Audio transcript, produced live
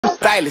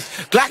stylish.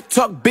 Glock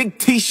talk, big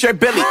t-shirt,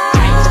 Billy.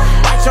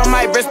 Watch on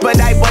my wrist, but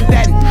I want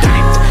that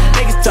diamond.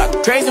 Niggas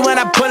talk crazy when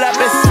I pull up,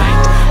 it's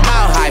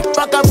mile high.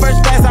 Fuck up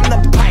first class, I'm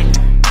the pilot.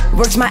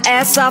 Worked my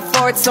ass off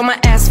for it, so my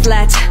ass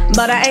flat.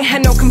 But I ain't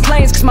had no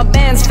complaints, cause my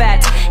band's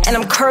fat. And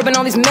I'm curbing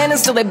all these men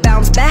until they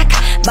bounce back.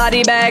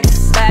 Body bag,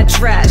 bad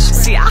trash.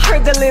 See, I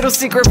heard the little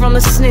secret from the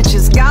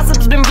snitches.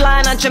 Gossip's been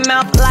flying out your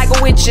mouth like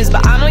witches.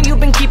 But I know you've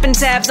been keeping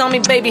tabs on me,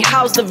 baby.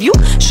 How's the view?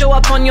 Show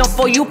up on your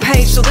For You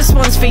page, so this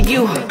one's for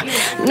you.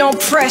 No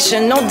pressure,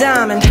 no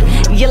diamond.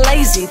 You're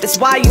lazy, that's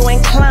why you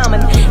ain't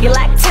climbing. You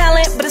lack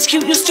talent, but it's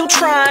cute, you still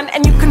trying.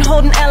 And you can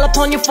hold an L up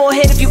on your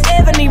forehead if you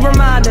ever need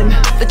reminding.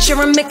 That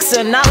you're a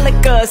mixer, not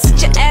liquor.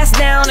 Sit your ass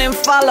down and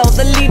follow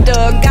the leader.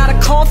 Got a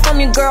call from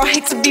your girl,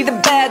 hate to be the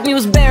bad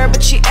news bearer,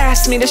 but she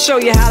asked me to show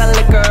you how to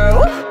lick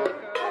her.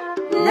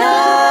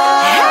 No.